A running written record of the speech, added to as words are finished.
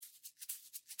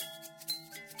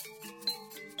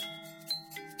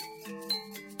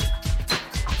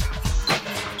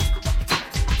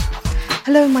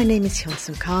Hello, my name is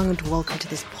Hyun-Sung Kang and welcome to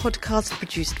this podcast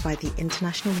produced by the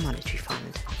International Monetary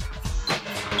Fund.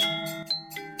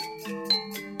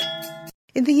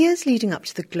 In the years leading up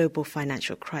to the global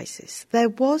financial crisis, there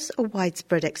was a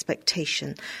widespread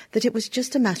expectation that it was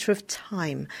just a matter of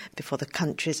time before the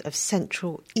countries of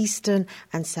Central, Eastern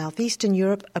and Southeastern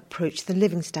Europe approached the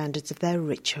living standards of their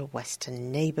richer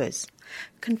Western neighbours.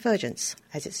 Convergence,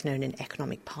 as it's known in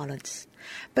economic parlance.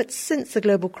 But since the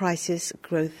global crisis,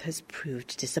 growth has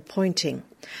proved disappointing.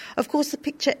 Of course, the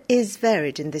picture is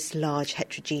varied in this large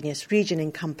heterogeneous region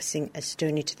encompassing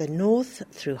Estonia to the north,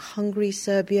 through Hungary,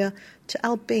 Serbia, to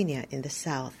Albania in the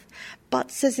south. But,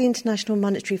 says the International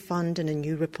Monetary Fund in a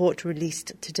new report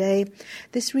released today,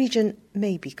 this region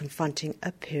may be confronting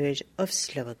a period of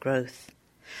slower growth.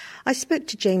 I spoke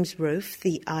to James Rofe,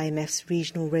 the IMF's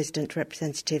regional resident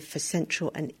representative for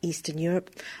Central and Eastern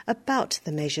Europe, about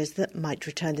the measures that might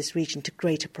return this region to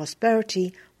greater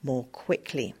prosperity more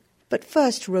quickly. But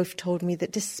first, Rofe told me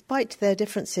that despite their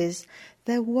differences,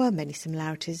 there were many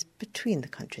similarities between the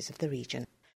countries of the region.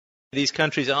 These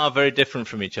countries are very different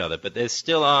from each other, but there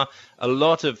still are a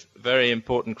lot of very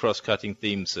important cross-cutting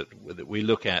themes that we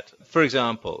look at. For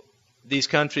example, these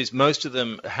countries, most of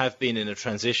them have been in a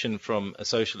transition from a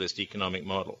socialist economic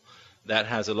model. That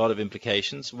has a lot of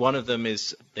implications. One of them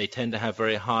is they tend to have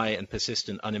very high and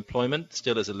persistent unemployment,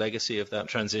 still as a legacy of that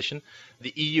transition.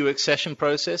 The EU accession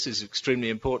process is extremely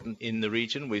important in the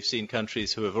region. We've seen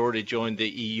countries who have already joined the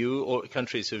EU or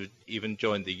countries who have even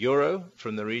joined the euro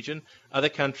from the region. Other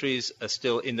countries are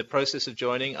still in the process of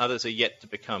joining. Others are yet to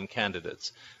become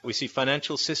candidates. We see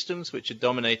financial systems which are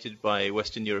dominated by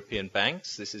Western European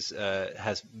banks. This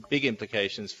has big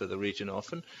implications for the region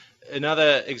often.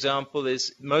 Another example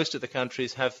is most of the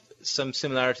countries have some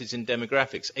similarities in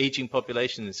demographics. Aging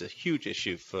population is a huge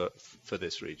issue for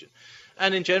this region.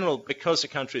 And in general, because the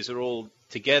countries are all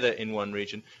together in one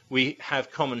region, we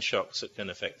have common shocks that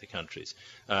can affect the countries.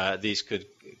 These could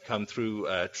come through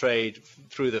trade,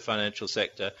 through the financial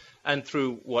sector, and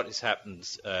through what has happened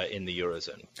in the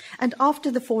Eurozone. And after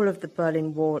the fall of the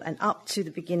Berlin Wall and up to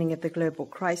the beginning of the global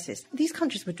crisis, these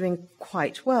countries were doing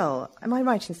quite well. Am I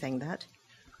right in saying that?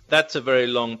 That's a very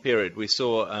long period. We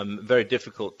saw very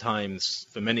difficult times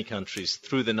for many countries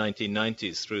through the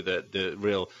 1990s, through the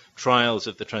real trials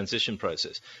of the transition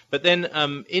process. But then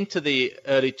into the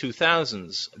early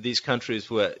 2000s, these countries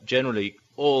were generally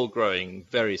all growing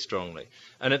very strongly.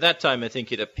 And at that time, I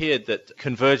think it appeared that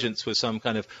convergence was some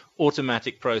kind of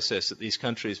automatic process, that these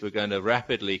countries were going to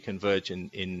rapidly converge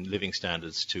in living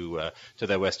standards to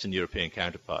their Western European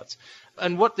counterparts.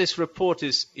 And what this report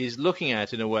is looking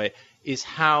at, in a way, is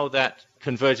how that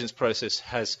convergence process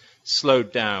has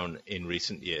slowed down in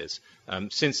recent years.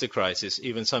 Since the crisis,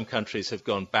 even some countries have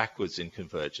gone backwards in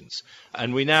convergence.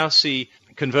 And we now see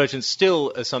convergence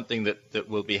still as something that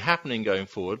will be happening going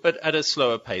forward, but at a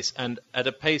slower pace, and at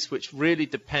a pace which really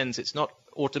depends. It's not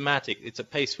automatic. It's a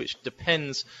pace which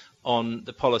depends on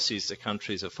the policies the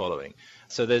countries are following.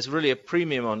 So there's really a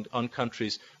premium on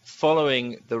countries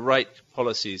following the right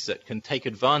policies that can take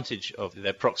advantage of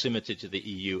their proximity to the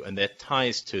EU and their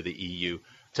ties to the EU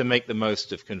to make the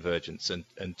most of convergence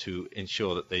and to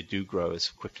ensure that they do grow as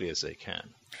quickly as they can.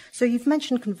 So you've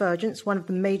mentioned convergence, one of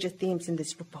the major themes in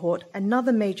this report.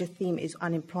 Another major theme is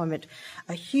unemployment,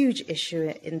 a huge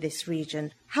issue in this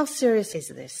region. How serious is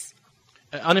this?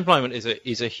 Unemployment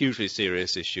is a hugely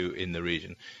serious issue in the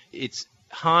region. It's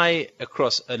high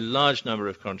across a large number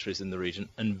of countries in the region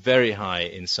and very high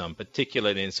in some,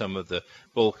 particularly in some of the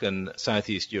Balkan,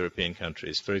 Southeast European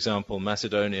countries. For example,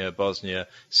 Macedonia, Bosnia,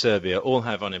 Serbia all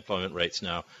have unemployment rates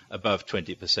now above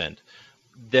 20%.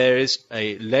 There is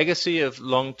a legacy of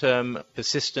long-term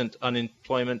persistent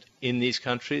unemployment in these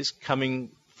countries coming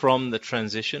from the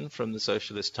transition from the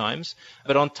socialist times.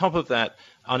 But on top of that,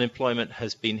 unemployment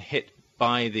has been hit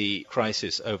by the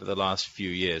crisis over the last few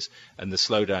years and the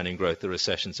slowdown in growth, the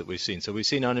recessions that we've seen. So we've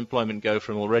seen unemployment go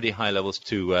from already high levels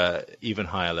to even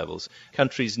higher levels.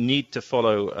 Countries need to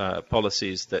follow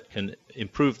policies that can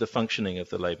improve the functioning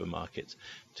of the labour market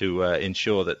to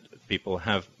ensure that people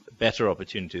have better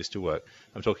opportunities to work.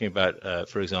 I'm talking about,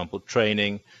 for example,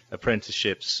 training,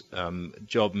 apprenticeships,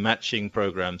 job matching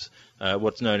programs,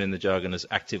 what's known in the jargon as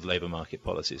active labour market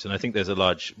policies. And I think there's a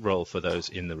large role for those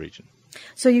in the region.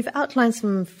 So you've outlined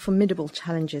some formidable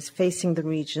challenges facing the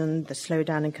region, the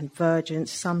slowdown in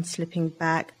convergence, some slipping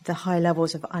back, the high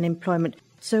levels of unemployment.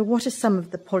 So what are some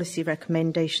of the policy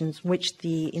recommendations which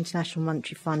the International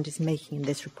Monetary Fund is making in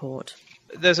this report?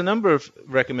 There's a number of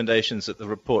recommendations that the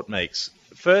report makes.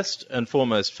 first and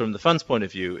foremost, from the fund's point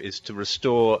of view, is to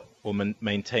restore or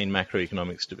maintain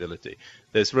macroeconomic stability.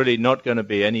 There's really not going to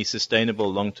be any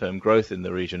sustainable long-term growth in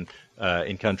the region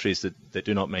in countries that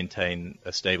do not maintain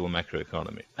a stable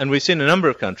macroeconomy. And we've seen a number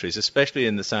of countries, especially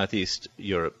in the Southeast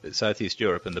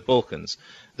Europe and the Balkans,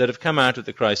 that have come out of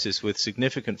the crisis with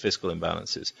significant fiscal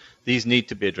imbalances. These need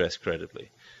to be addressed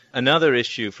credibly. Another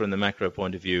issue from the macro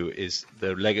point of view is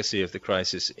the legacy of the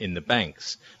crisis in the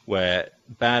banks, where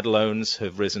bad loans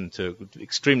have risen to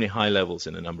extremely high levels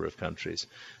in a number of countries.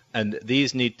 And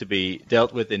these need to be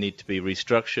dealt with, they need to be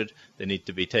restructured, they need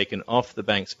to be taken off the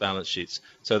banks' balance sheets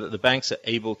so that the banks are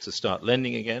able to start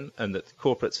lending again, and that the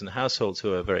corporates and households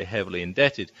who are very heavily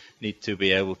indebted need to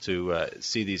be able to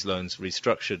see these loans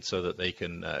restructured so that they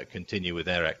can continue with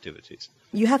their activities.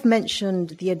 You have mentioned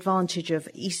the advantage of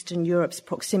Eastern Europe's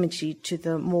proximity to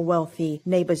the more wealthy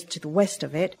neighbours to the west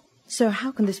of it. So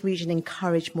how can this region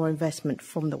encourage more investment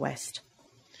from the west?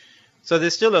 So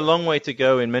there's still a long way to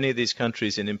go in many of these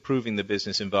countries in improving the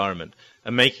business environment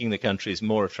and making the countries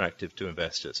more attractive to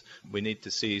investors. We need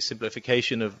to see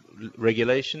simplification of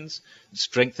regulations,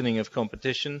 strengthening of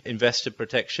competition, investor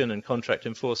protection and contract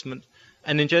enforcement,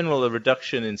 and in general a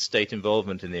reduction in state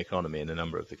involvement in the economy in a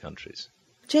number of the countries.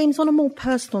 James, on a more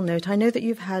personal note, I know that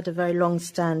you've had a very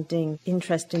long-standing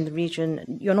interest in the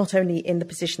region. You're not only in the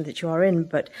position that you are in,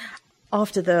 but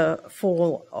after the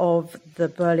fall of the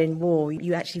Berlin Wall,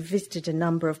 you actually visited a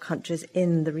number of countries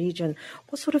in the region.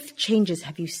 What sort of changes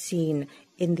have you seen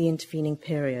in the intervening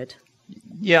period?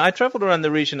 Yeah, I traveled around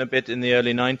the region a bit in the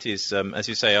early 90s, as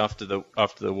you say, after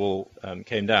the wall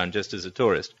came down, just as a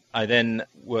tourist. I then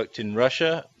worked in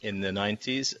Russia in the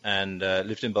 90s and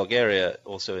lived in Bulgaria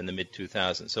also in the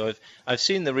mid-2000s. So I've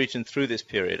seen the region through this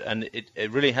period, and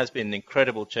it really has been an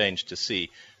incredible change to see.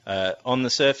 On the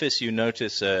surface, you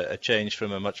notice a change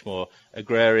from a much more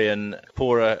agrarian,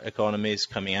 poorer economies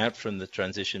coming out from the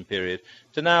transition period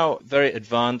to now very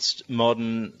advanced,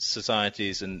 modern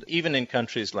societies. And even in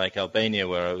countries like Albania,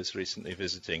 where I was recently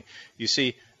visiting, you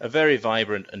see a very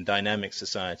vibrant and dynamic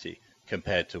society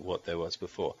compared to what there was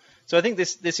before. So I think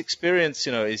this experience,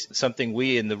 is something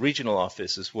we in the regional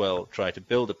office as well try to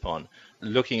build upon,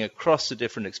 looking across the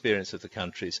different experience of the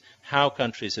countries, how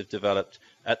countries have developed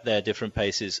at their different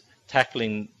paces,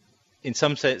 tackling in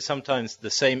sometimes the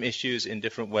same issues in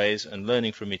different ways and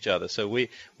learning from each other. So we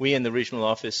in the regional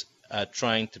office are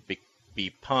trying to be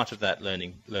part of that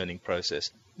learning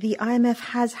process. The IMF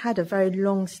has had a very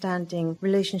long-standing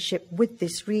relationship with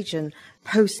this region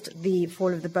post the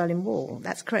fall of the Berlin Wall.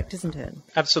 That's correct, isn't it?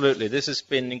 Absolutely. This has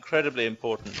been an incredibly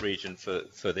important region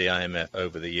for the IMF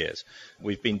over the years.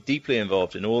 We've been deeply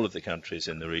involved in all of the countries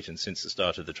in the region since the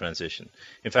start of the transition.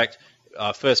 In fact,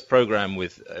 our first program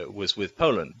was with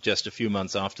Poland just a few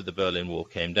months after the Berlin Wall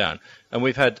came down. And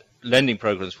we've had lending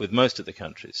programs with most of the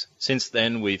countries. Since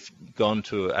then, we've gone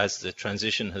to, as the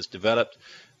transition has developed,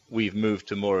 we've moved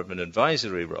to more of an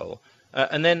advisory role.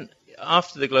 And then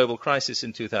after the global crisis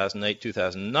in 2008,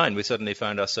 2009, we suddenly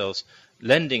found ourselves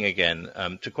lending again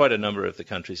to quite a number of the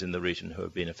countries in the region who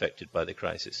have been affected by the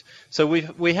crisis. So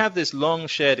we have this long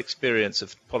shared experience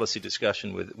of policy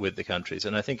discussion with the countries,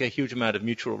 and I think a huge amount of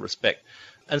mutual respect.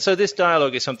 And so this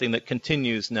dialogue is something that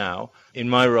continues now. In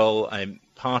my role, I'm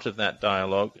part of that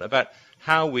dialogue about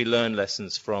how we learn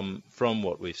lessons from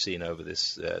what we've seen over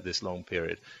this long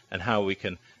period, and how we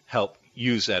can help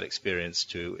use that experience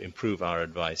to improve our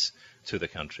advice to the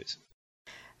countries.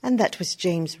 And that was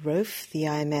James Rofe, the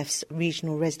IMF's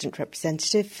regional resident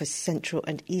representative for Central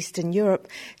and Eastern Europe,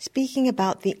 speaking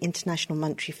about the International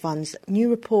Monetary Fund's new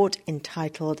report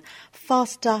entitled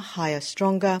Faster, Higher,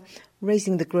 Stronger,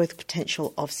 Raising the Growth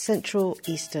Potential of Central,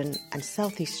 Eastern and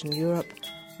Southeastern Europe,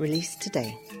 released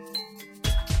today.